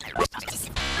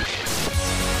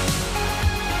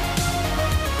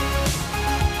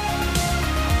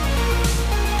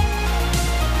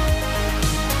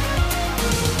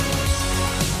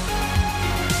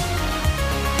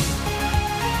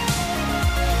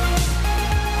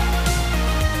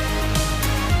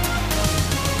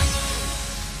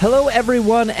Hello,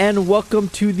 everyone, and welcome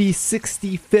to the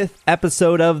 65th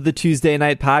episode of the Tuesday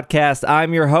Night Podcast.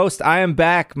 I'm your host. I am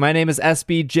back. My name is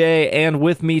SBJ, and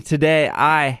with me today,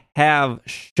 I have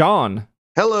Sean.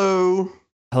 Hello.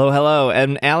 Hello.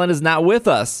 And Alan is not with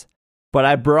us, but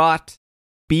I brought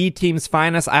B Team's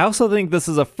finest. I also think this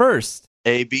is a first.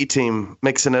 A B Team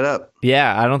mixing it up.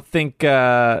 Yeah, I don't think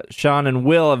Sean and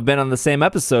Will have been on the same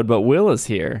episode, but Will is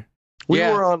here. We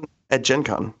were on at Gen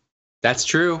Con. That's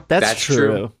true. That's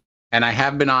true. And I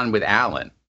have been on with Alan.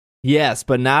 Yes,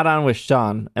 but not on with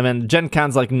Sean. I mean, Gen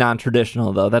Con's like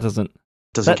non-traditional, though. That doesn't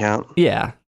count.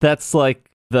 Yeah, that's like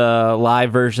the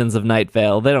live versions of Night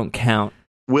Vale. They don't count.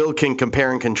 Will can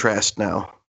compare and contrast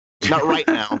now. Not right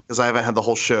now, because I haven't had the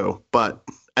whole show, but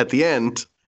at the end,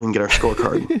 we can get our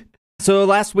scorecard. So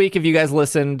last week, if you guys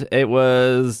listened, it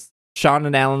was Sean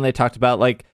and Alan. They talked about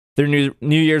like their New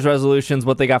Year's resolutions,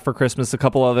 what they got for Christmas, a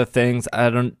couple other things.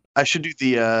 I should do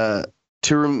the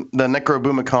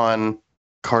Necrobumicon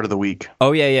card of the week.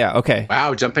 Oh yeah. Okay.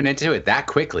 Wow, jumping into it that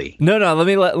quickly. No. Let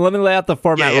me lay out the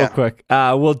format real quick.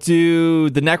 We'll do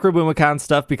the Necrobumicon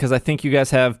stuff because I think you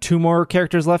guys have two or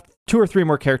three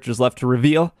more characters left to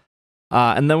reveal,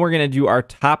 and then we're gonna do our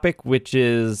topic, which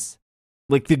is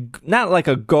like not like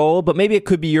a goal, but maybe it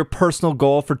could be your personal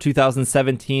goal for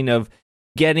 2017 of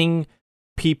getting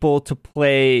people to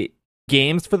play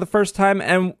games for the first time.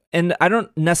 And I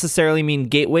don't necessarily mean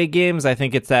gateway games. I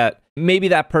think it's that maybe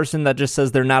that person that just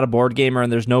says they're not a board gamer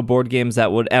and there's no board games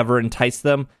that would ever entice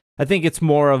them. I think it's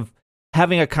more of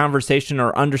having a conversation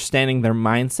or understanding their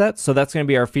mindset. So that's going to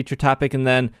be our feature topic. And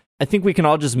then I think we can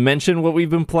all just mention what we've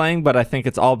been playing, but I think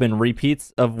it's all been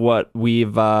repeats of what we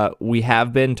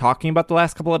have been talking about the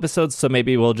last couple episodes. So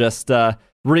maybe we'll just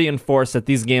reinforce that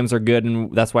these games are good,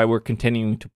 and that's why we're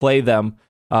continuing to play them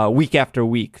week after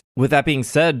week. With that being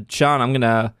said, Sean, I'm going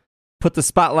to put the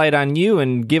spotlight on you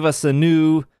and give us a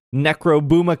new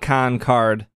Necrobumicon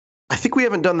card. I think we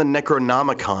haven't done the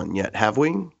Necronomicon yet, have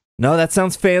we? No, that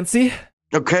sounds fancy.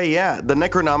 Okay, yeah. The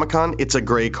Necronomicon, it's a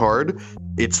gray card.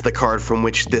 It's the card from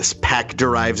which this pack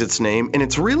derives its name. And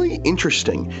it's really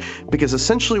interesting because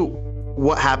essentially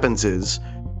what happens is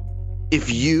if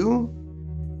you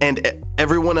and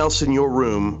everyone else in your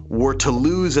room were to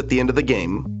lose at the end of the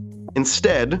game,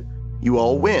 instead, you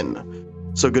all win.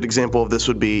 So a good example of this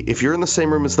would be if you're in the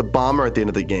same room as the bomber at the end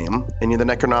of the game and you're the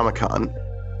Necronomicon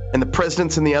and the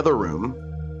president's in the other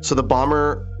room, so the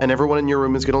bomber and everyone in your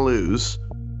room is going to lose.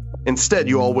 Instead,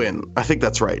 you all win. I think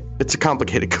that's right. It's a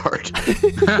complicated card.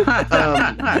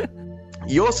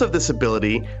 You also have this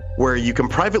ability where you can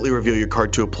privately reveal your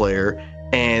card to a player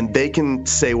and they can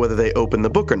say whether they open the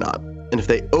book or not. And if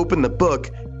they open the book,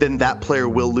 then that player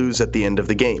will lose at the end of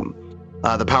the game.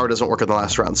 The power doesn't work in the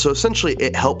last round. So essentially,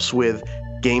 it helps with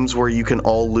games where you can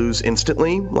all lose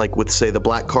instantly, like with, say, the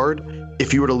black card.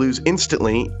 If you were to lose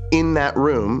instantly in that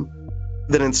room,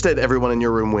 then instead everyone in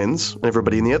your room wins and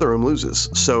everybody in the other room loses.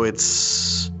 So it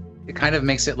kind of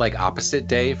makes it like opposite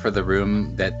day for the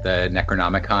room that the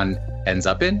Necronomicon ends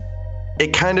up in.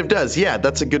 It kind of does. Yeah,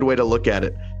 that's a good way to look at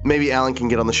it. Maybe Alan can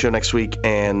get on the show next week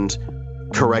and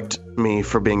correct me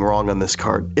for being wrong on this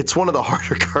card. It's one of the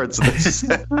harder cards in this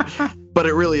set, but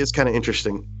it really is kind of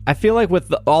interesting. I feel like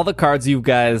with all the cards you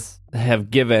guys have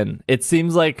given, it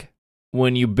seems like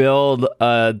when you build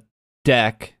a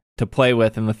deck to play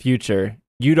with in the future,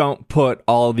 you don't put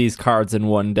all these cards in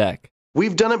one deck.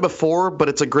 We've done it before, but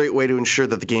it's a great way to ensure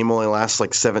that the game only lasts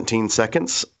like 17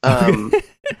 seconds.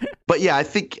 But yeah, I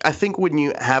think when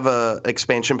you have a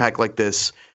expansion pack like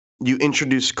this, you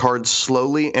introduce cards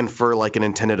slowly and for like an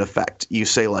intended effect. You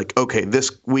say like, okay, this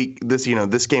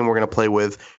game we're going to play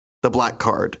with the black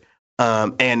card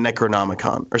and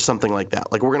Necronomicon or something like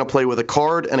that. Like we're going to play with a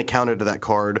card and a counter to that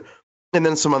card, and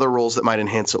then some other rules that might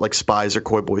enhance it, like spies or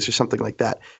coy boys or something like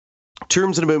that. Two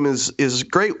Rooms and a Boom is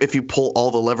great if you pull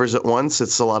all the levers at once.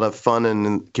 It's a lot of fun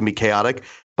and can be chaotic.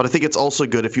 But I think it's also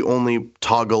good if you only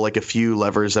toggle like a few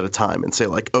levers at a time and say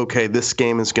like, okay, this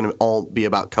game is going to all be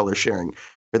about color sharing,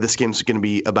 or this game's going to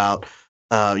be about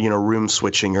room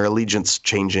switching or allegiance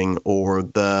changing or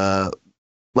the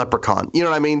leprechaun. You know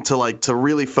what I mean? To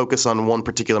really focus on one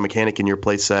particular mechanic in your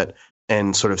play set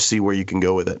and sort of see where you can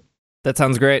go with it. That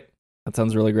sounds great. That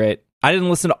sounds really great. I didn't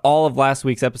listen to all of last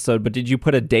week's episode, but did you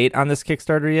put a date on this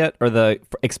Kickstarter yet? Or the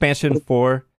expansion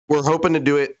for? We're hoping to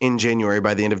do it in January,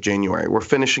 by the end of January. We're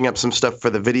finishing up some stuff for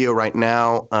the video right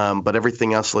now, but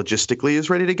everything else logistically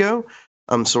is ready to go.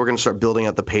 So we're going to start building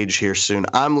out the page here soon.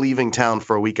 I'm leaving town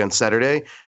for a week on Saturday,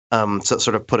 so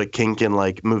sort of put a kink in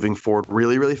like moving forward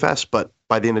really, really fast. But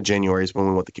by the end of January is when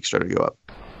we want the Kickstarter to go up.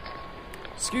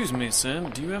 Excuse me, Sam,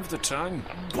 do you have the time?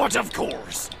 But of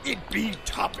course, it be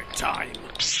topic time.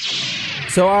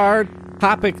 So our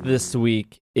topic this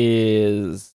week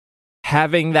is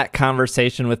having that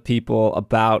conversation with people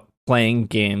about playing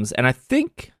games. And I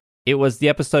think it was the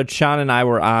episode Sean and I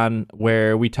were on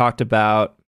where I talked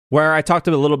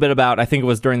a little bit about, I think it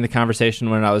was during the conversation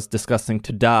when I was discussing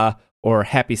Tada or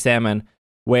Happy Salmon,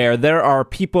 where there are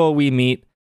people we meet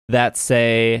that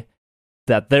say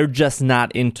that they're just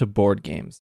not into board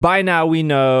games. By now we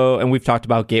know, and we've talked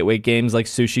about gateway games like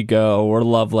Sushi Go or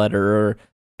Love Letter or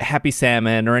Happy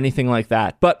Salmon or anything like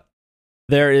that. But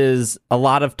there is a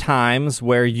lot of times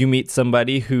where you meet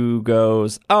somebody who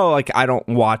goes, oh, like I don't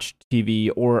watch TV,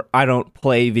 or I don't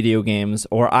play video games,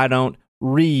 or I don't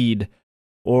read,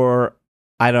 or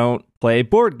I don't play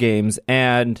board games.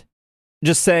 And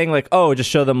just saying like, oh,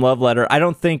 just show them Love Letter, I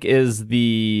don't think is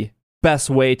the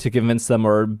best way to convince them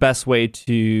or best way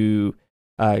to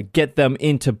get them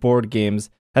into board games.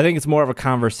 I think it's more of a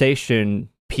conversation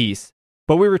piece.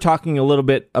 But we were talking a little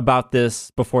bit about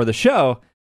this before the show,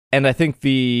 and I think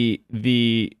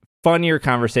the funnier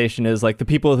conversation is like the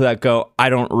people that go, I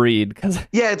don't read.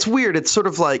 Yeah, it's weird. It's sort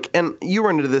of like, and you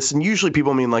run into this, and usually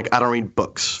people mean like, I don't read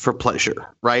books for pleasure,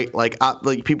 right? Like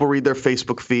people read their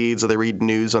Facebook feeds or they read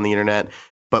news on the internet,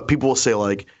 but people will say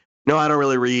like, no, I don't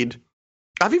really read.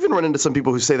 I've even run into some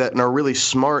people who say that and are really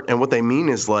smart, and what they mean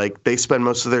is like they spend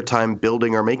most of their time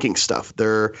building or making stuff.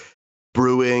 They're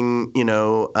brewing,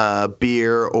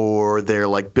 beer, or they're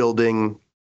like building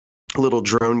little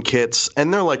drone kits,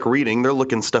 and they're like reading, they're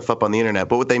looking stuff up on the internet.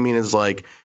 But what they mean is like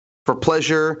for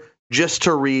pleasure, just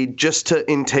to read, just to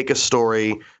intake a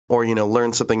story or,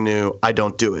 learn something new, I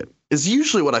don't do it, is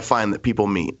usually what I find that people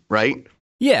mean, right?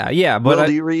 Yeah. But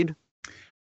do you read?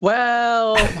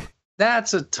 Well,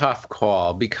 that's a tough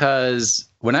call, because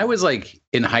when I was like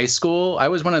in high school, I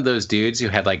was one of those dudes who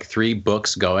had like 3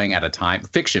 books going at a time,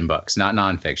 fiction books, not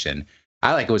nonfiction.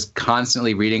 I was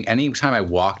constantly reading. Anytime I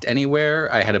walked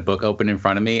anywhere, I had a book open in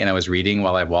front of me and I was reading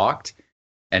while I walked.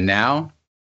 And now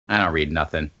I don't read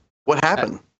nothing. What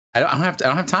happened? I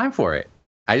don't have time for it.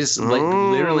 I just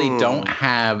literally don't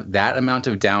have that amount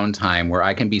of downtime where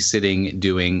I can be sitting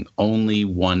doing only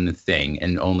one thing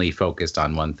and only focused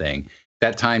on one thing.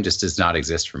 That time just does not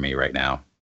exist for me right now.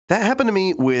 That happened to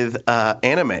me with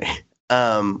anime,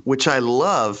 which I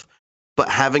love, but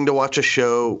having to watch a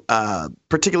show,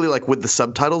 particularly like with the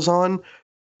subtitles on,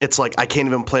 it's like I can't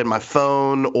even play on my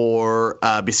phone or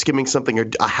be skimming something, or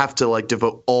I have to like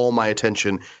devote all my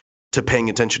attention to paying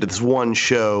attention to this one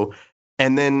show.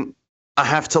 And then I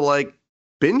have to like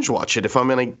binge watch it. If I'm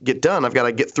going to get done, I've got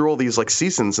to get through all these like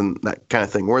seasons and that kind of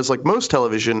thing. Whereas like most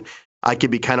television, I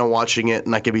could be kind of watching it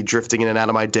and I could be drifting in and out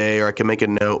of my day, or I can make a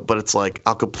note, but it's like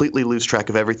I'll completely lose track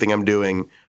of everything I'm doing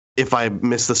if I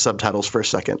miss the subtitles for a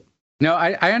second. No,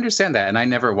 I understand that. And I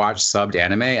never watch subbed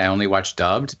anime. I only watch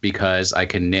dubbed because I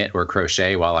can knit or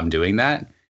crochet while I'm doing that.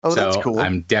 Oh, that's cool.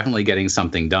 I'm definitely getting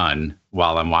something done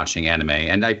while I'm watching anime.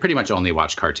 And I pretty much only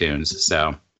watch cartoons.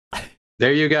 So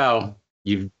there you go.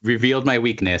 You've revealed my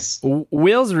weakness.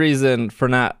 Will's reason for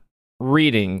not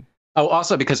reading. Oh,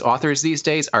 also because authors these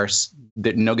days are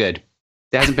no good.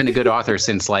 There hasn't been a good author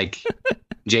since like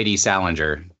J.D.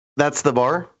 Salinger. That's the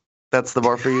bar? That's the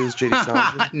bar for you, is J.D.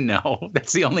 Salinger? No,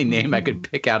 that's the only name I could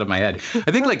pick out of my head.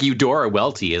 I think like Eudora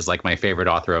Welty is like my favorite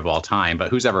author of all time, but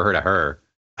who's ever heard of her?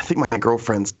 I think my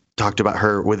girlfriend's talked about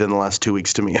her within the last 2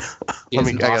 weeks to me. It's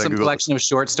an awesome collection of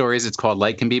short stories. It's called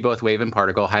Light Can Be Both Wave and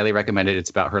Particle. Highly recommended. It's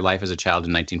about her life as a child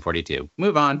in 1942.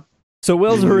 Move on. So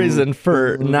Will's reason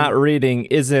for not reading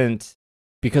isn't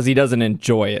because he doesn't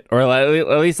enjoy it, or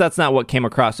at least that's not what came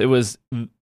across. It was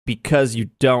because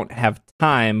you don't have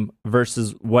time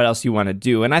versus what else you want to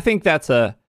do. And I think that's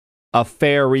a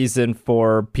fair reason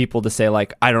for people to say,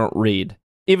 like, I don't read.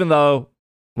 Even though,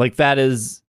 like, that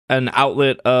is an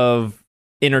outlet of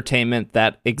entertainment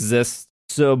that exists.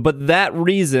 So, but that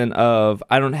reason of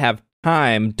I don't have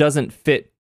time doesn't fit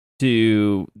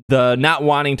to the not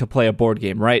wanting to play a board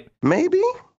game, right? Maybe?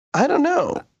 I don't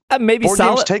know. Maybe board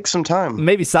games take some time.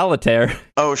 Maybe solitaire.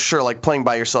 Oh, sure, like playing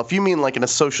by yourself. You mean like in a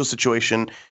social situation,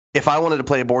 if I wanted to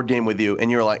play a board game with you and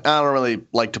you're like, I don't really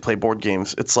like to play board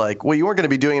games, it's like, well, you weren't going to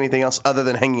be doing anything else other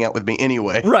than hanging out with me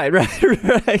anyway. Right,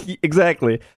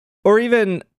 exactly. Or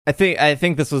even, I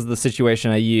think this was the situation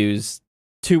I used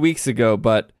 2 weeks ago,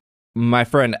 but my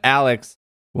friend Alex,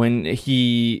 when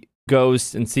he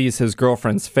goes and sees his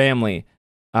girlfriend's family,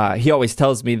 he always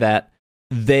tells me that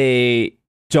they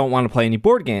don't want to play any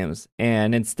board games,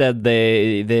 and instead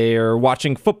they are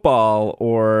watching football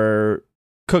or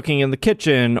cooking in the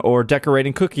kitchen or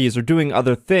decorating cookies or doing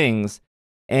other things.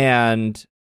 And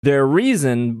their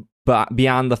reason,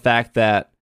 beyond the fact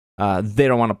that they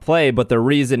don't want to play, but the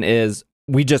reason is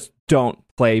we just don't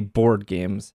play board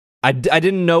games. I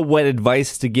didn't know what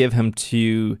advice to give him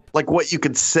to... Like what you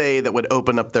could say that would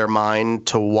open up their mind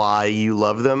to why you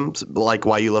love them, like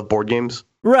why you love board games.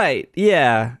 Right,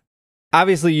 yeah.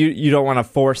 Obviously, you don't want to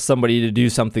force somebody to do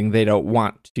something they don't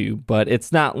want to, but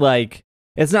it's not like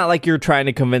you're trying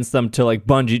to convince them to like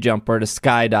bungee jump or to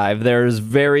skydive. There's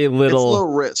very little... It's low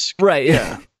risk. Right,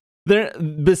 yeah.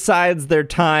 Besides their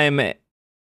time,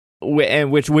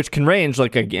 and which can range,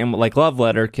 like a game like Love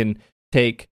Letter can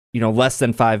take, less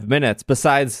than 5 minutes.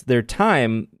 Besides their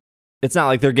time, it's not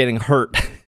like they're getting hurt.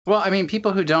 Well, I mean,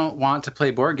 people who don't want to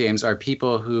play board games are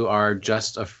people who are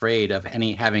just afraid of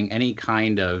having any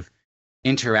kind of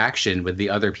interaction with the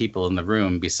other people in the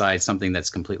room besides something that's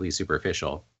completely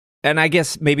superficial. And I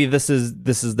guess maybe this is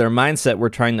their mindset we're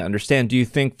trying to understand. Do you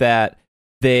think that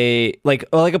they like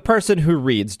a person who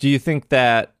reads? Do you think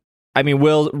that? I mean,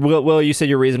 Will, you said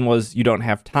your reason was you don't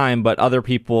have time, but other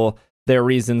people, their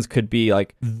reasons could be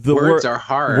like the words are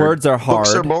hard. Words are hard.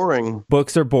 Books are boring.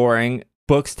 Books are boring.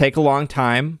 Books take a long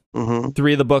time. Mm-hmm.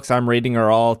 3 of the books I'm reading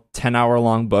are all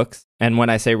 10-hour-long books. And when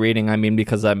I say reading, I mean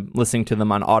because I'm listening to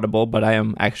them on Audible, but I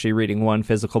am actually reading one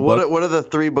physical book. What are the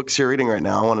 3 books you're reading right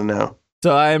now? I want to know.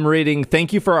 So I am reading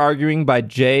Thank You for Arguing by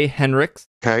Jay Henricks.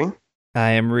 Okay. I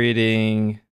am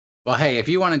reading... Well, hey, if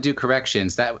you want to do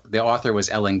corrections, that the author was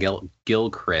Ellen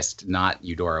Gilchrist, not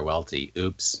Eudora Welty.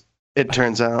 Oops. It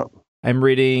turns out. I'm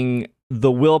reading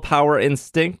The Willpower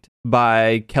Instinct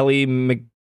by Kelly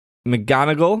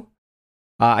McGonigal.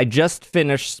 I just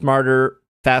finished Smarter,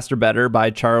 Faster, Better by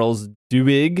Charles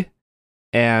Duhigg.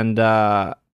 And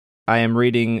I am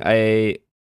reading a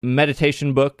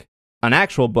meditation book, an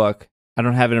actual book. I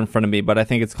don't have it in front of me, but I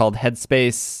think it's called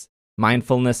Headspace,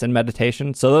 Mindfulness and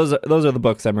Meditation. So those are the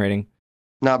books I'm reading.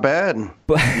 Not bad.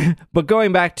 But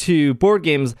going back to board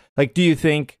games, like, do you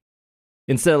think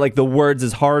instead of like the words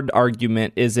is hard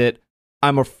argument, is it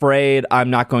I'm afraid I'm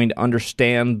not going to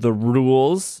understand the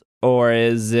rules, or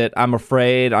is it I'm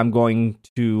afraid I'm going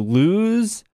to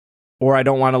lose, or I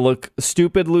don't want to look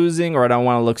stupid losing, or I don't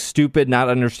want to look stupid not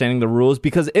understanding the rules?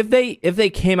 Because if they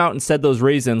came out and said those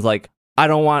reasons, like I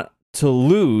don't want to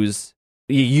lose,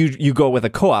 you go with a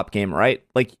co-op game, right?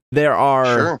 Like there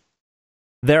are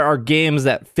games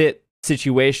that fit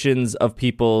situations of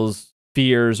people's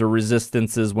fears or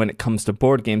resistances when it comes to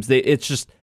board games. It's just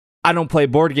I don't play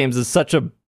board games is such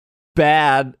a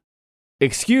bad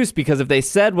excuse, because if they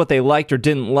said what they liked or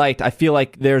didn't like, I feel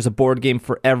like there's a board game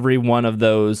for every one of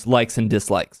those likes and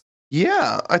dislikes.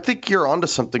 Yeah, I think you're onto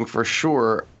something for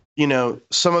sure.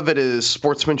 Some of it is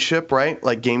sportsmanship, right?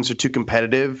 Like games are too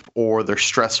competitive or they're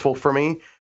stressful for me,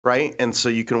 right? And so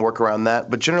you can work around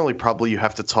that. But generally, probably you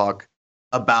have to talk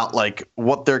about like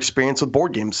what their experience with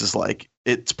board games is like.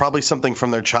 It's probably something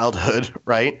from their childhood,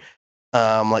 right?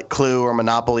 Like Clue or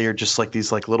Monopoly are just like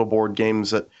these like little board games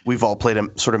that we've all played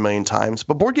sort of a million times.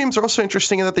 But board games are also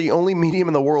interesting in that they're the only medium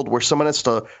in the world where someone has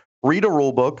to read a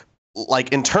rule book,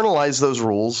 like internalize those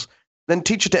rules, then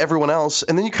teach it to everyone else,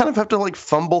 and then you kind of have to like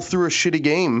fumble through a shitty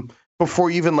game before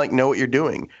you even like know what you're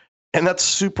doing. And that's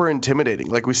super intimidating.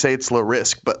 Like we say it's low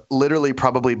risk, but literally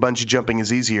probably bungee jumping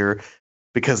is easier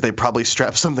because they probably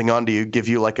strap something onto you, give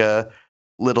you like a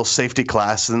little safety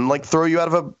class, and like throw you out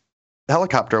of a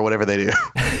helicopter or whatever they do.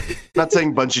 Not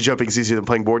saying bungee jumping is easier than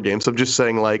playing board games. I'm just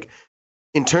saying like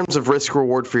in terms of risk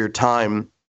reward for your time,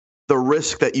 the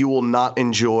risk that you will not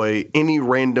enjoy any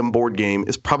random board game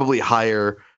is probably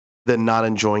higher than not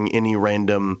enjoying any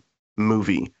random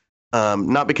movie.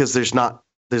 Not because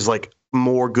there's like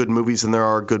more good movies than there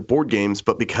are good board games,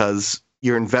 but because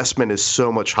your investment is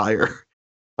so much higher.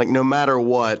 Like no matter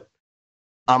what,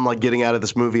 I'm like getting out of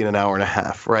this movie in an hour and a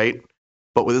half, right?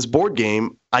 But with this board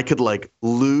game, I could like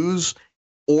lose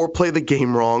or play the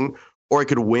game wrong, or I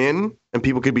could win and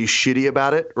people could be shitty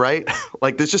about it, right?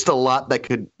 Like there's just a lot that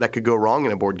could go wrong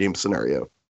in a board game scenario.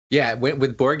 Yeah,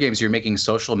 with board games, you're making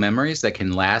social memories that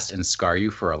can last and scar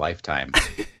you for a lifetime.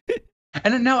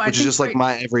 And no, which is just like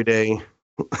my everyday.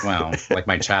 Well, like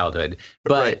my childhood.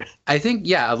 But right. I think,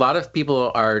 yeah, a lot of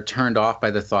people are turned off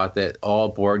by the thought that all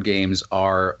board games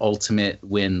are ultimate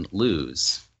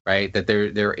win-lose, right? That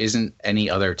there isn't any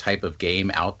other type of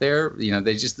game out there.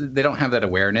 They don't have that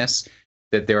awareness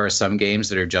that there are some games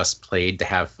that are just played to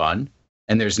have fun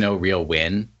and there's no real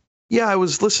win. Yeah, I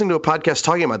was listening to a podcast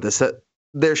talking about this, that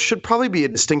there should probably be a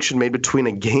distinction made between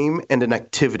a game and an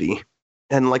activity.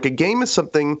 And like a game is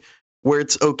something where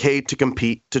it's okay to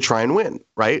compete to try and win,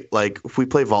 right? Like if we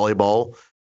play volleyball,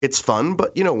 it's fun,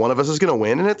 but one of us is going to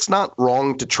win, and it's not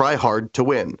wrong to try hard to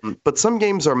win. But some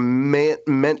games are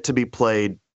meant to be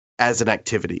played as an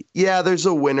activity. Yeah, there's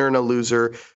a winner and a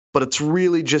loser, but it's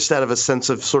really just out of a sense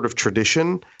of sort of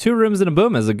tradition. Two Rooms and a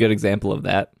Boom is a good example of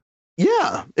that.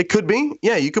 Yeah, it could be.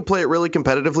 Yeah, you could play it really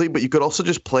competitively, but you could also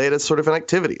just play it as sort of an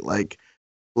activity. Like,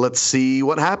 let's see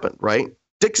what happened, right?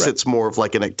 Dixit's more of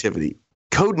like an activity.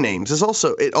 Codenames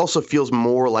it also feels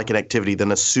more like an activity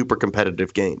than a super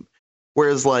competitive game.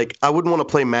 Whereas, like, I wouldn't want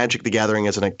to play Magic the Gathering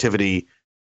as an activity,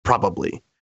 probably.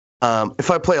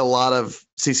 If I play a lot of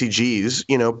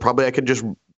CCGs, probably I could just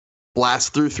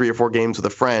blast through 3 or 4 games with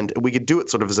a friend, and we could do it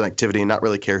sort of as an activity and not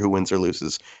really care who wins or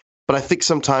loses. But I think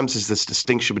sometimes there's this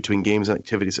distinction between games and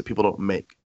activities that people don't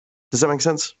make. Does that make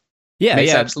sense? Yeah,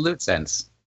 Makes absolute sense.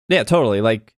 Yeah, totally.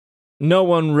 Like, no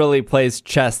one really plays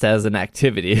chess as an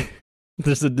activity.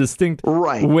 There's a distinct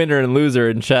winner and loser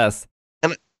in chess.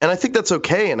 And I think that's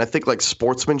okay. And I think like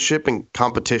sportsmanship and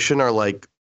competition are like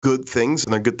good things,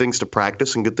 and they're good things to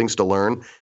practice and good things to learn.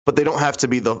 But they don't have to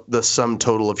be the sum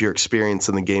total of your experience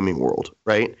in the gaming world,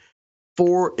 right?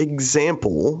 For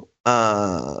example,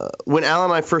 when Al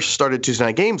and I first started Tuesday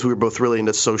Night Games, we were both really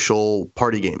into social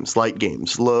party games, light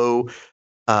games, low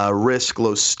risk,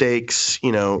 low stakes,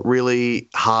 really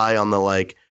high on the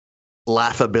like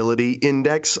laughability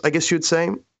index, I guess you would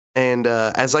say. And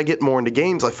as I get more into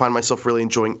games, I find myself really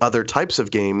enjoying other types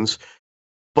of games,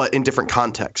 but in different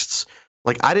contexts.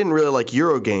 Like, I didn't really like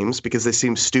Euro games because they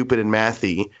seemed stupid and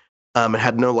mathy and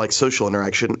had no like social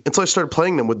interaction. And so I started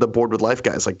playing them with the Board with Life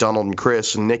guys like Donald and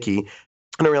Chris and Nikki.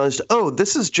 And I realized,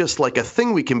 this is just like a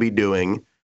thing we can be doing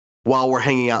while we're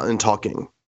hanging out and talking.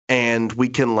 And we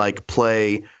can like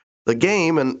play the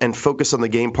game and focus on the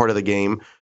game part of the game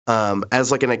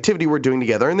as like an activity we're doing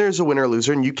together. And there's a winner or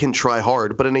loser, and you can try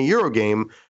hard. But in a Euro game,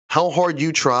 how hard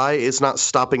you try is not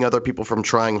stopping other people from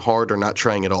trying hard or not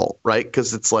trying at all, right?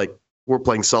 Because it's like we're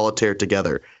playing solitaire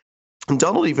together. And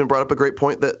Donald even brought up a great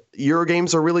point that Euro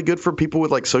games are really good for people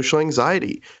with like social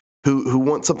anxiety who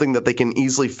want something that they can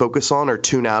easily focus on or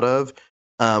tune out of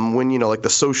when, like the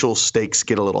social stakes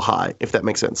get a little high, if that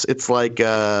makes sense. It's like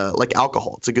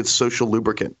alcohol. It's a good social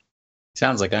lubricant.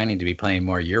 Sounds like I need to be playing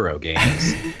more Euro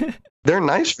games. They're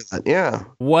nice for that, yeah.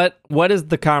 What is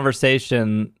the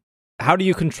conversation? How do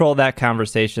you control that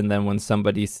conversation then when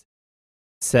somebody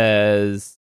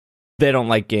says they don't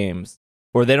like games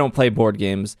or they don't play board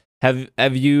games? Have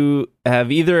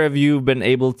either of you been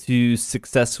able to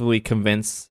successfully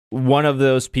convince one of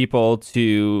those people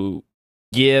to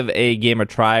give a game a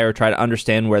try or try to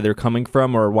understand where they're coming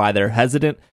from or why they're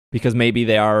hesitant? Because maybe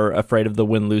they are afraid of the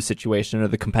win-lose situation or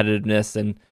the competitiveness,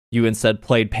 and you instead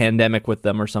played Pandemic with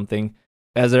them or something.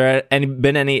 Has there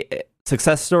been any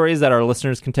success stories that our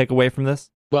listeners can take away from this?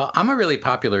 Well, I'm a really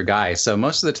popular guy, so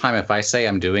most of the time if I say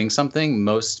I'm doing something,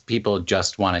 most people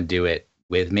just want to do it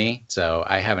with me, so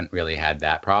I haven't really had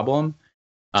that problem.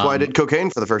 That's why I did cocaine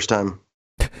for the first time.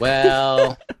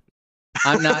 Well,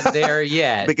 I'm not there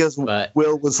yet. Because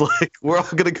Will was like, we're all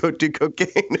going to go do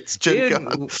cocaine. It's Gen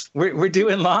Con. We're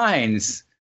doing lines.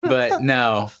 But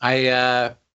no,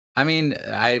 I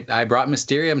brought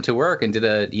Mysterium to work and did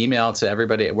an email to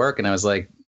everybody at work. And I was like,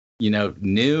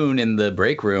 noon in the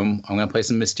break room, I'm going to play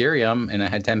some Mysterium. And I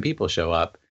had 10 people show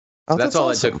up. So that's all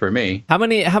awesome. It took for me. How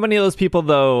many of those people,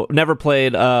 though, never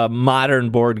played a modern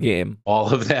board game?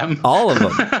 All of them. All of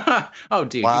them. Oh,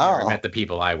 dude, wow. You never met the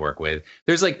people I work with.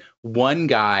 There's like one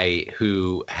guy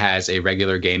who has a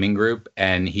regular gaming group,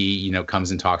 and he,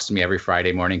 comes and talks to me every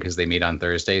Friday morning because they meet on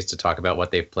Thursdays to talk about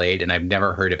what they've played. And I've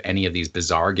never heard of any of these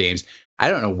bizarre games. I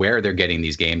don't know where they're getting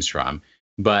these games from,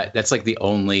 but that's like the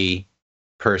only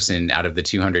person out of the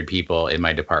 200 people in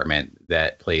my department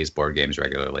that plays board games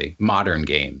regularly, modern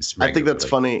games regularly. I think that's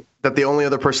funny that the only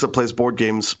other person that plays board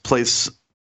games plays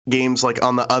games like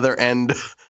on the other end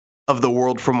of the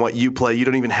world from what you play. You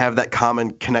don't even have that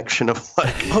common connection of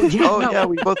like, yeah,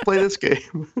 we both play this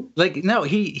game. Like, no,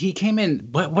 he came in.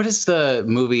 What is the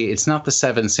movie? It's not the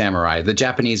Seven Samurai, the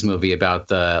Japanese movie about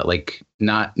the like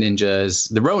not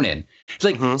ninjas, the Ronin. It's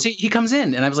like, so he comes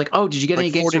in, and I was like, oh, did you get any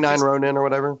games? 49 Ronin or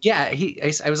whatever. Yeah,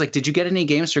 I was like, did you get any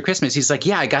games for Christmas? He's like,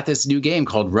 yeah, I got this new game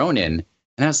called Ronin,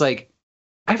 and I was like,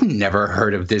 I've never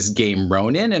heard of this game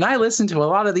Ronin, and I listen to a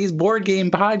lot of these board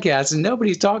game podcasts, and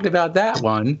nobody's talked about that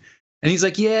one. And he's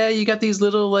like, yeah, you got these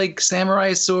little like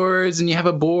samurai swords, and you have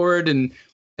a board, and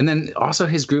then also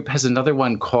his group has another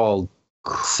one called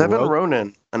Seven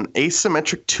Ronin, an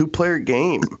asymmetric 2-player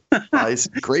game by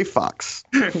Gray Fox.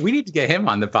 We need to get him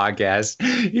on the podcast.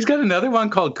 He's got another one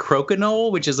called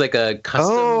Crokinole, which is like a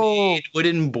custom-made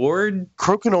wooden board.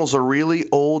 Crokinole's a really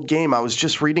old game. I was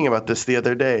just reading about this the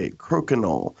other day.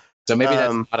 Crokinole. So maybe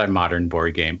that's not a modern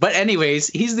board game. But anyways,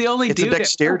 he's the only dude. It's a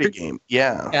dexterity game.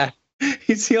 Yeah.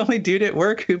 He's the only dude at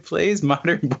work who plays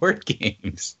modern board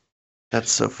games.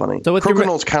 That's so funny. So with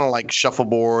Crokinole kind of like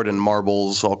shuffleboard and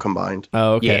marbles all combined.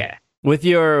 Oh, okay. Yeah. With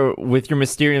your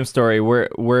Mysterium story,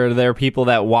 were there people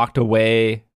that walked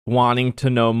away wanting to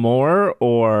know more,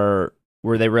 or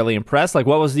were they really impressed? Like,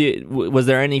 was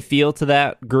there any feel to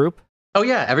that group? Oh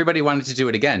yeah, everybody wanted to do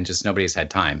it again, just nobody's had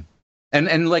time.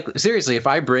 And like seriously, if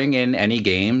I bring in any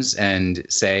games and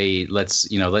say let's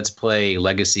play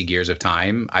Legacy Gears of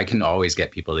Time, I can always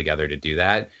get people together to do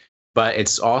that. But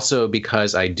it's also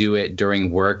because I do it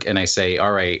during work and I say,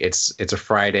 all right, it's a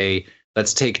Friday.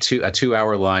 Let's take a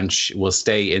 2-hour lunch. We'll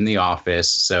stay in the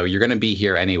office. So you're going to be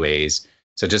here anyways.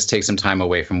 So just take some time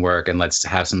away from work and let's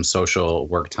have some social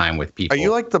work time with people. Are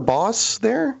you like the boss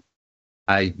there?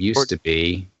 I used to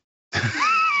be.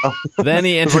 Then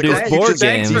he introduced board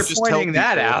games. Thanks for pointing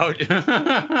that out.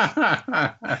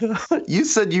 You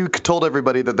said you told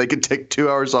everybody that they could take 2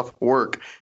 hours off work.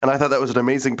 And I thought that was an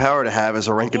amazing power to have as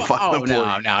a rank and file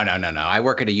employee. No. I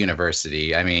work at a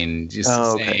university. I mean, just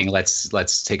saying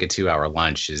let's take a 2-hour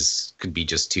lunch could be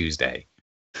just Tuesday.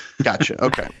 Gotcha.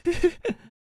 Okay.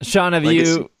 Sean, have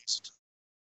you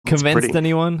convinced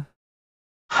anyone?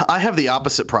 I have the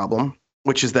opposite problem,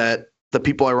 which is that the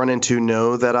people I run into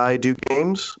know that I do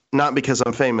games, not because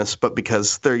I'm famous, but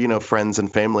because they're, friends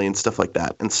and family and stuff like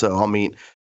that. And so I'll meet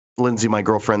Lindsay, my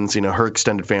girlfriend's, her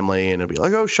extended family, and it'll be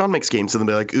like, oh, Sean makes games. And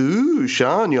they'll be like, ooh,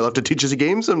 Sean, you'll have to teach us a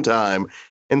game sometime.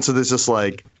 And so there's just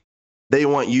like, they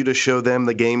want you to show them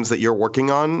the games that you're working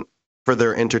on for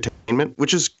their entertainment,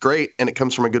 which is great. And it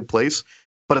comes from a good place,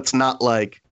 but it's not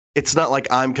like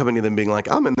I'm coming to them being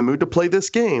like, I'm in the mood to play this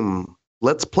game.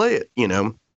 Let's play it,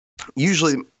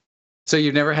 usually. So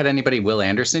you've never had anybody Will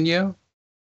Anderson you?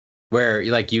 Where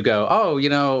you go, oh,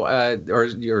 or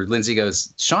Lindsay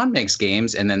goes, Sean makes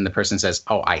games, and then the person says,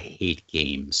 oh, I hate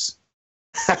games.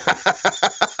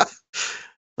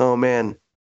 Oh man,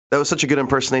 that was such a good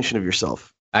impersonation of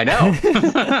yourself. I know.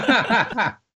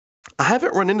 I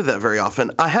haven't run into that very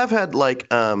often. I have had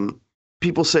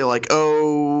people say like,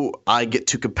 oh, I get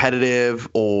too competitive,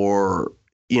 or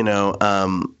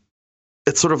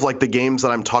it's sort of like the games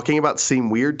that I'm talking about seem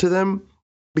weird to them,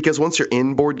 because once you're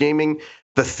in board gaming,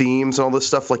 the themes and all this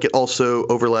stuff, it also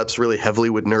overlaps really heavily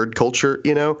with nerd culture,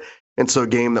 And so a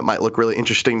game that might look really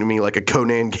interesting to me, like a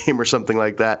Conan game or something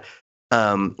like that,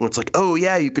 it's like, oh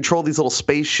yeah, you control these little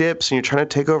spaceships and you're trying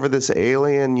to take over this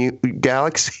alien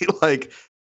galaxy.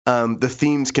 The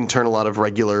themes can turn a lot of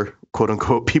regular quote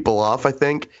unquote people off, I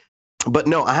think. But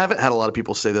no, I haven't had a lot of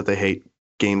people say that they hate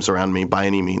games around me by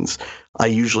any means. I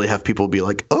usually have people be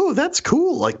like, oh, that's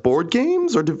cool. Like board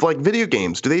games or like video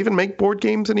games. Do they even make board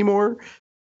games anymore?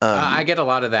 I get a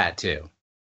lot of that too.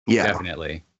 Yeah,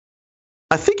 definitely.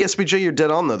 I think SBJ, you're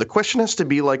dead on though. The question has to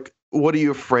be like, what are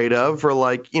you afraid of? Or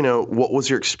what was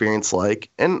your experience like?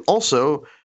 And also,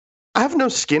 I have no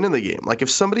skin in the game. Like if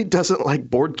somebody doesn't like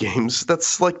board games,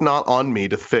 that's not on me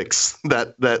to fix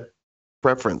that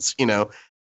preference,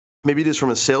 Maybe it is from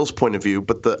a sales point of view,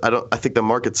 but I think the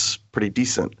market's pretty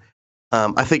decent.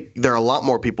 I think there are a lot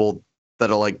more people that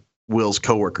are like Will's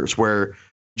coworkers, where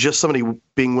just somebody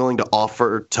being willing to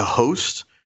offer to host.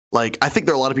 I think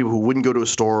there are a lot of people who wouldn't go to a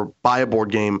store, buy a board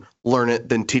game, learn it,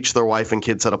 then teach their wife and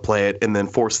kids how to play it, and then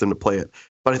force them to play it.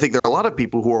 But I think there are a lot of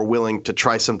people who are willing to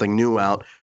try something new out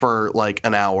for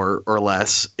an hour or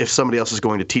less if somebody else is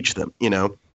going to teach them,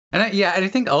 And I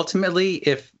think ultimately,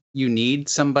 if you need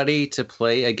somebody to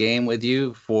play a game with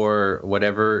you for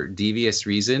whatever devious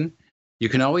reason, you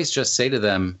can always just say to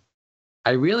them, I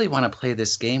really want to play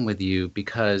this game with you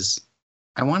because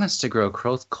I want us to grow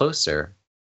closer.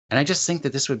 And I just think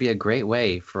that this would be a great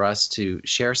way for us to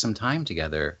share some time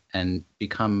together and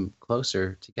become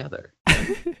closer together.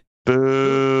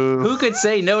 Boo. Who could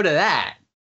say no to that?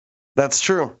 That's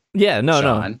true. Yeah,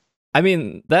 no. I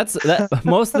mean, that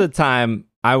most of the time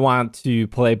I want to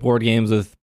play board games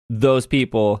with those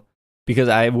people because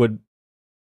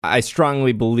I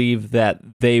strongly believe that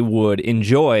they would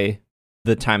enjoy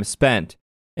the time spent.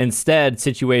 Instead,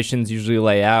 situations usually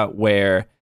lay out where,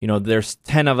 there's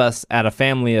 10 of us at a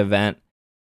family event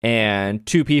and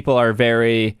 2 people are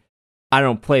I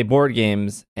don't play board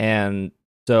games. And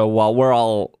so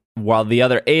while the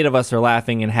other 8 of us are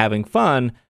laughing and having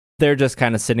fun, they're just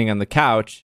kind of sitting on the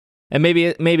couch. And maybe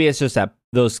it's just that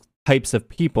those types of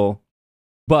people,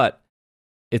 but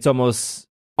it's almost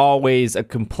always a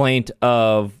complaint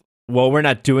of, well, we're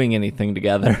not doing anything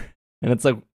together. And it's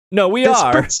like, no, we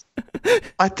are.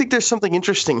 I think there's something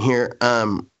interesting here,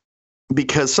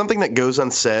 because something that goes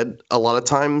unsaid a lot of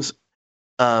times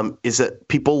is that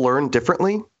people learn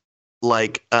differently.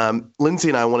 Lindsay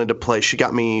and I wanted to play. She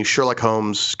got me Sherlock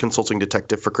Holmes Consulting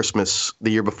Detective for Christmas the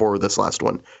year before this last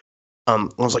one.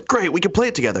 I was like, great, we can play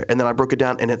it together. And then I broke it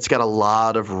down, and it's got a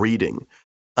lot of reading.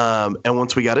 And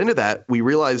once we got into that, we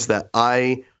realized that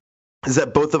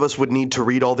both of us would need to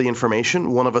read all the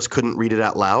information. One of us couldn't read it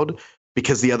out loud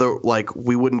because the other, like,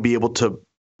 we wouldn't be able to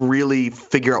really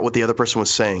figure out what the other person was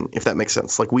saying, if that makes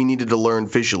sense. Like, we needed to learn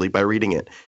visually by reading it.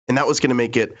 And that was going to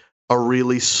make it a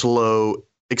really slow,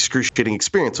 excruciating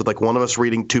experience with, like, one of us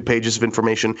reading 2 pages of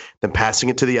information, then passing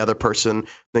it to the other person,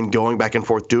 then going back and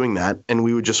forth doing that. And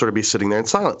we would just sort of be sitting there in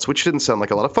silence, which didn't sound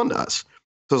like a lot of fun to us.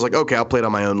 So I was like, okay, I'll play it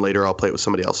on my own later. I'll play it with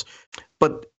somebody else.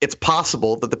 But it's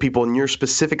possible that the people in your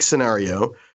specific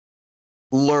scenario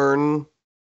learn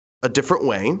a different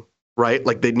way, right?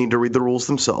 Like, they need to read the rules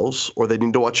themselves, or they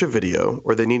need to watch a video,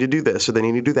 or they need to do this, or they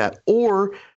need to do that.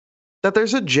 Or that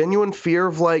there's a genuine fear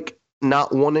of, like,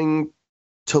 not wanting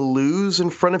to lose in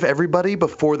front of everybody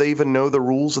before they even know the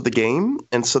rules of the game.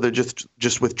 And so they're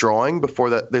just withdrawing before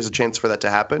that there's a chance for that to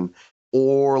happen.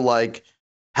 Or, like,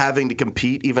 having to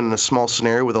compete even in a small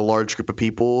scenario with a large group of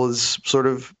people is sort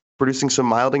of producing some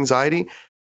mild anxiety.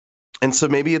 And so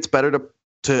maybe it's better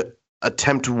to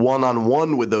attempt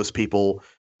one-on-one with those people,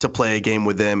 to play a game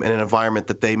with them in an environment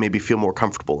that they maybe feel more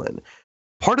comfortable in.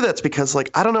 Part of that's because,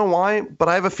 like, I don't know why, but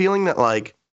I have a feeling that,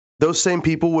 like, those same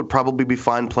people would probably be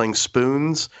fine playing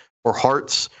Spoons or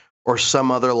Hearts or some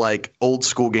other, like, old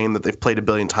school game that they've played a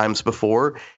billion times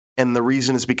before. And the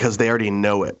reason is because they already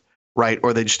know it, right?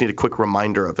 Or they just need a quick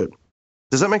reminder of it.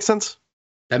 Does that make sense?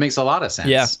 That makes a lot of sense.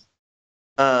 Yeah.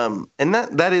 And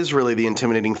that is really the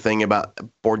intimidating thing about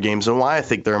board games, and why I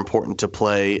think they're important to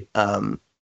play.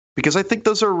 Because I think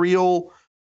those are real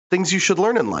things you should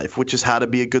learn in life, which is how to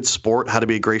be a good sport, how to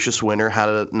be a gracious winner, how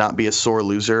to not be a sore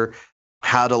loser,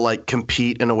 how to, like,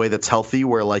 compete in a way that's healthy,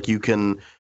 where, like, you can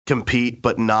compete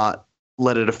but not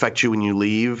let it affect you when you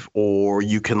leave, or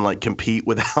you can, like, compete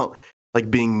without, like,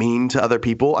 being mean to other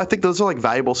people. I think those are, like,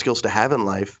 valuable skills to have in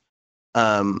life.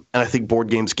 And I think board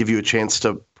games give you a chance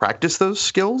to practice those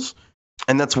skills.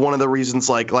 And that's one of the reasons,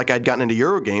 like I'd gotten into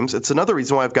Euro games. It's another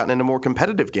reason why I've gotten into more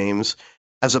competitive games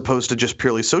as opposed to just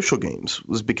purely social games,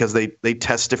 was because they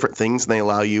test different things, and they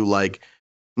allow you, like,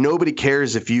 nobody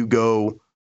cares if you go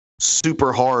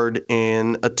super hard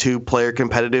in a 2-player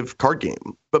competitive card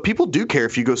game. But people do care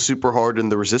if you go super hard in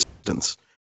the Resistance,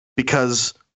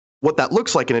 because what that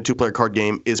looks like in a 2-player card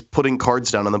game is putting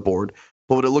cards down on the board.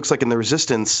 But what it looks like in the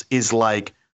Resistance is,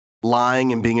 like,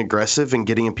 lying and being aggressive and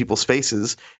getting in people's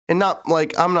faces. And not,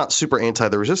 like, I'm not super anti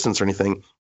the Resistance or anything,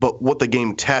 but what the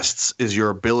game tests is your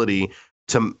ability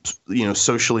to, you know,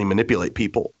 socially manipulate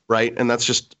people, right? And that's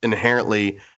just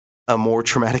inherently a more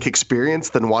traumatic experience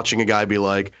than watching a guy be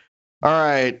like, all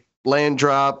right, land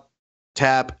drop,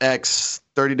 tap, X,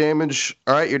 30 damage.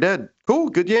 All right, you're dead. Cool,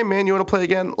 good game, man. You want to play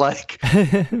again? Like,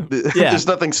 there's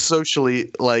nothing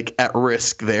socially, like, at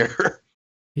risk there.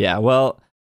 Yeah, well, I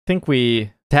think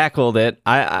we tackled it.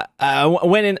 I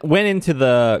went into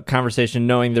the conversation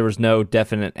knowing there was no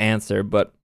definite answer,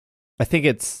 but I think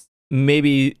it's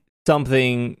maybe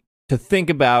something to think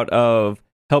about, of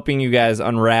helping you guys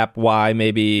unwrap why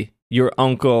maybe your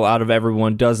uncle out of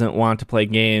everyone doesn't want to play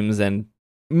games, and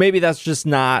maybe that's just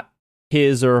not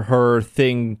his or her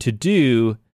thing to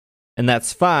do, and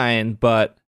that's fine.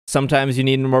 But sometimes you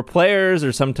need more players,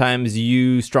 or sometimes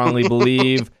you strongly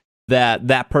believe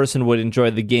that person would enjoy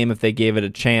the game if they gave it a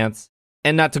chance.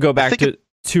 And not to go back to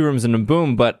Two Rooms and a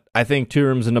Boom, but I think Two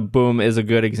Rooms and a Boom is a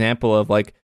good example of,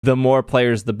 like, the more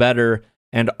players the better.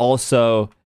 And also,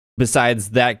 besides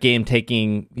that game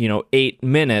taking, 8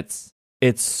 minutes,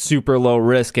 it's super low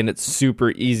risk and it's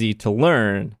super easy to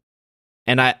learn.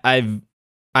 And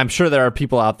I'm sure there are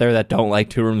people out there that don't like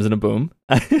Two Rooms and a Boom.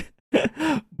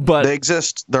 But they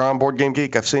exist. They're on Board Game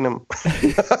Geek. I've seen them.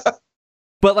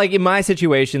 But, like, in my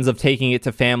situations of taking it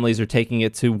to families or taking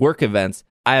it to work events,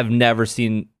 I have never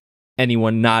seen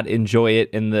anyone not enjoy it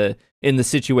in the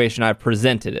situation I've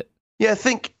presented it. Yeah, I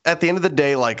think at the end of the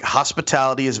day, like,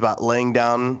 hospitality is about laying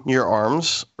down your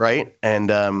arms, right?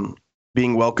 And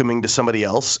being welcoming to somebody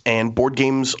else. And board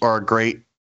games are a great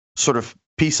sort of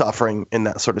peace offering in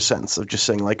that sort of sense of just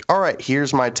saying, like, all right,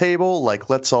 here's my table. Like,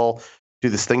 let's all do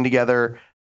this thing together.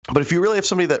 But if you really have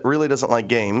somebody that really doesn't like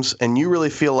games and you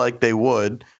really feel like they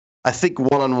would, I think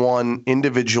one-on-one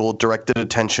individual directed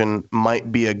attention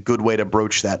might be a good way to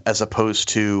broach that, as opposed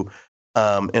to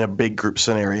in a big group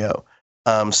scenario.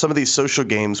 Some of these social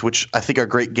games, which I think are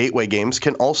great gateway games,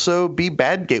 can also be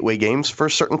bad gateway games for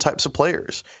certain types of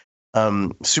players.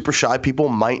 Super shy people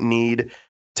might need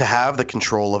to have the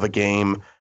control of a game,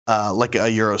 like a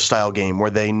Euro-style game,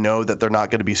 where they know that they're not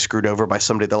going to be screwed over by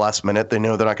somebody at the last minute. They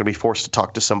know they're not going to be forced to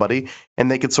talk to somebody, and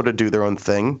they could sort of do their own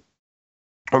thing.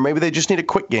 Or maybe they just need a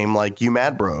quick game like You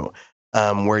Mad Bro,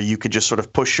 where you could just sort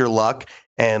of push your luck,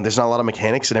 and there's not a lot of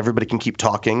mechanics, and everybody can keep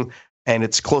talking, and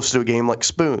it's close to a game like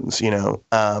Spoons.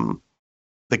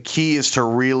 The key is to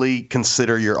really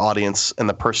consider your audience and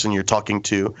the person you're talking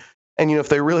to. And, if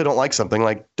they really don't like something,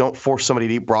 like, don't force somebody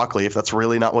to eat broccoli if that's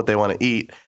really not what they want to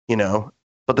eat,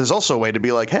 But there's also a way to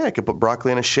be like, hey, I could put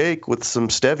broccoli in a shake with some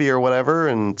stevia or whatever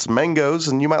and some mangoes,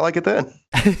 and you might like it then.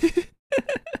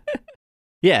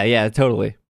 Yeah,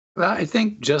 totally. Well, I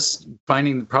think just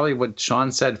finding, probably what Sean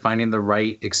said, finding the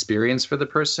right experience for the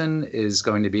person is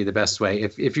going to be the best way.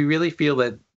 If you really feel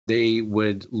that they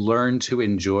would learn to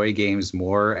enjoy games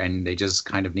more and they just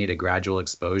kind of need a gradual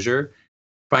exposure,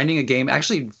 finding a game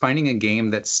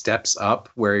that steps up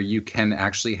where you can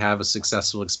actually have a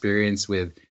successful experience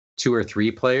with 2 or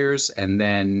 3 players, and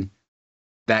then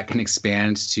that can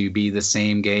expand to be the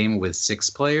same game with 6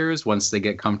 players once they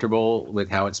get comfortable with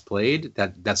how it's played.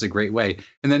 That's a great way.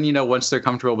 And then, once they're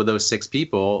comfortable with those 6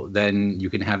 people, then you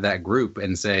can have that group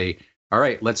and say, all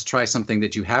right, let's try something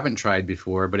that you haven't tried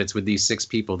before, but it's with these 6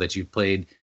 people that you've played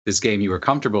this game you were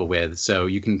comfortable with. So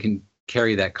you can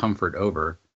carry that comfort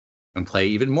over and play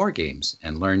even more games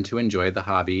and learn to enjoy the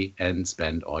hobby and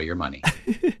spend all your money.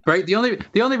 Right? The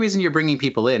only reason you're bringing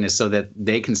people in is so that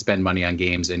they can spend money on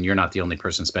games, and you're not the only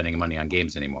person spending money on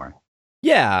games anymore.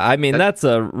 Yeah, I mean, that's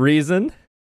a reason.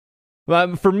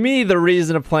 For me, the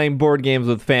reason of playing board games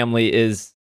with family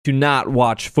is to not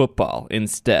watch football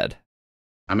instead.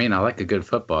 I mean, I like a good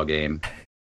football game.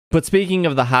 But speaking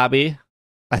of the hobby,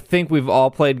 I think we've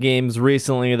all played games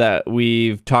recently that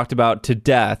we've talked about to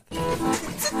death.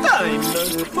 It's time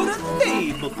for a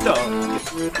table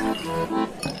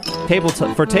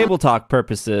talk. For table talk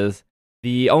purposes,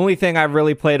 the only thing I've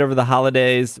really played over the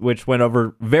holidays, which went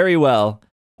over very well,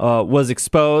 was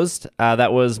Exposed.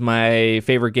 That was my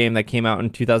favorite game that came out in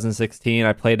 2016.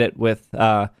 I played it with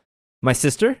my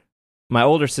sister, my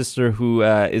older sister, who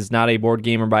is not a board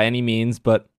gamer by any means,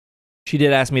 but she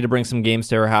did ask me to bring some games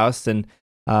to her house, and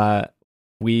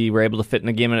we were able to fit in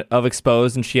a game of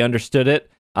Exposed, and she understood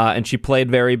it, and she played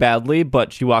very badly,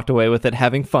 but she walked away with it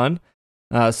having fun.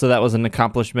 So that was an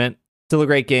accomplishment. Still a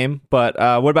great game, but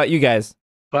what about you guys?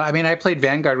 Well, I mean, I played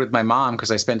Vanguard with my mom because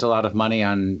I spent a lot of money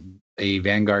on a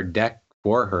Vanguard deck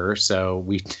for her, so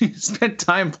we spent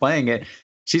time playing it.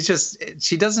 She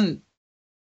doesn't,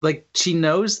 like, she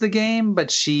knows the game, but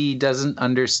she doesn't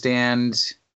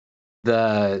understand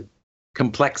the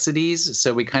complexities,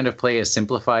 so we kind of play a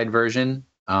simplified version,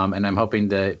 and I'm hoping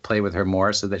to play with her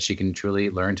more so that she can truly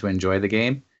learn to enjoy the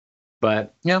game.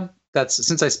 But, that's,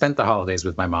 since I spent the holidays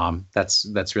with my mom,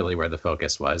 that's really where the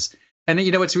focus was. And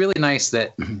it's really nice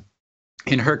that,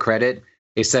 in her credit,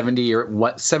 a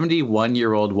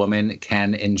 71-year-old woman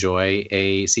can enjoy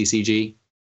a CCG.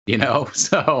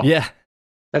 So yeah,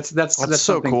 that's so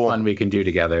something cool. Fun we can do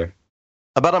together.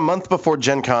 About a month before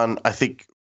Gen Con, I think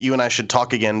you and I should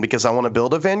talk again, because I want to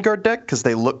build a Vanguard deck because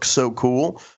they look so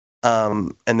cool.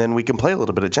 And then we can play a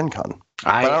little bit at Gen Con.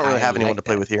 But I don't really have anyone to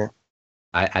play with here.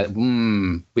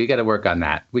 We got to work on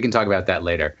that. We can talk about that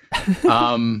later.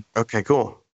 Okay,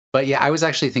 cool. But yeah, I was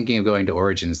actually thinking of going to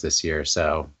Origins this year,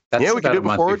 so that's we about can do a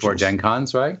month before Gen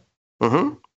Cons, right?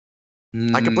 Mm-hmm.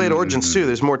 I can play at Origins too.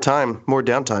 There's more time, more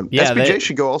downtime. Yeah, SBJ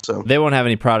should go also. They won't have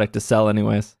any product to sell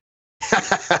anyways.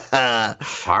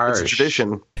 Harsh. It's a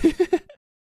tradition.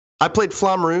 I played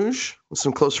Flamme Rouge with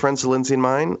some close friends of Lindsay and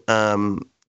mine. And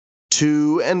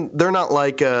they're not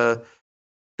like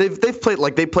they've played,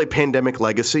 like, they play Pandemic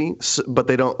Legacy, but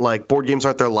they don't, like, board games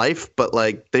aren't their life, but,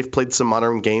 like, they've played some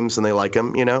modern games and they like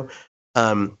them,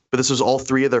 But this was all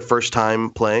 3 of their first time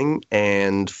playing,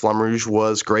 and Flamme Rouge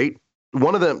was great. 2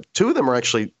 of them are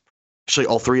actually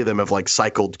all 3 of them have, like,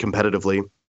 cycled competitively,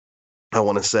 I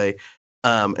want to say.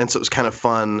 And so it was kind of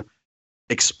fun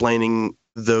explaining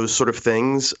those sort of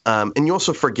things. And you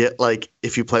also forget, like,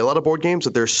 if you play a lot of board games,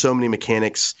 that there's so many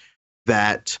mechanics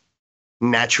that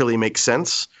naturally make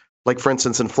sense. Like, for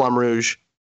instance, in Flamme Rouge,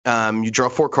 you draw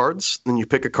 4 cards, then you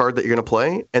pick a card that you're going to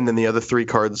play, and then the other 3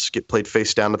 cards get played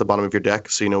face down at the bottom of your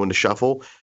deck, so you know when to shuffle.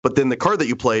 But then the card that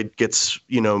you played gets,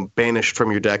 banished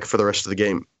from your deck for the rest of the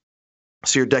game.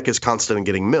 So your deck is constant in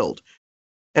getting milled.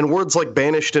 And words like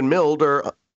banished and milled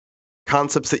are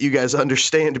concepts that you guys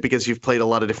understand because you've played a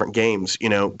lot of different games,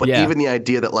 But even the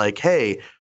idea that, like, hey,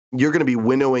 you're going to be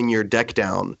winnowing your deck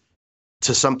down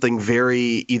to something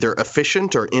very either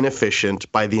efficient or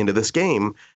inefficient by the end of this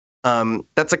game,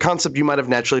 that's a concept you might have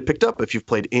naturally picked up if you've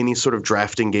played any sort of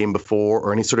drafting game before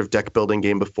or any sort of deck building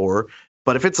game before.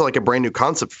 But if it's like a brand new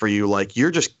concept for you, like,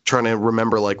 you're just trying to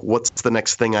remember, like, what's the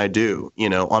next thing I do,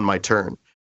 on my turn.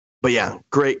 But yeah,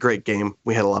 great game.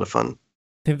 We had a lot of fun.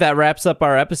 I think that wraps up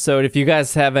our episode. If you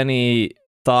guys have any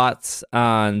thoughts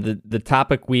on the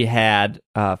topic we had,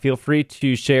 feel free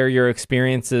to share your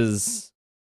experiences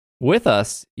with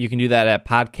us. You can do that at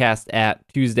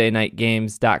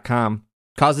podcast@tuesdaynightgames.com.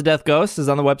 Cause of Death Ghost is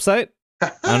on the website.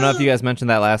 I don't know if you guys mentioned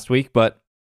that last week, but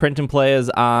Print and Play is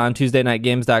on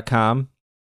tuesdaynightgames.com.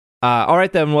 All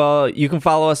right, then. Well, you can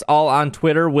follow us all on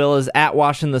Twitter. Will is at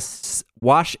Wash in the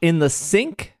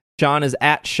Sink. Sean is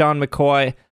at Sean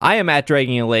McCoy. I am at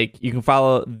Dragging a Lake. You can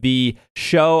follow the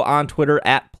show on Twitter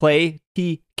at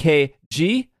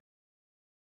PlayTKG.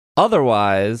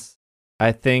 Otherwise,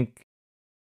 I think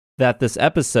that this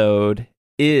episode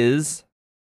is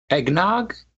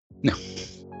eggnog. No.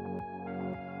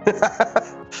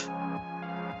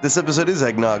 This episode is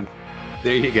eggnog.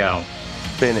 There you go.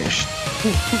 Finished.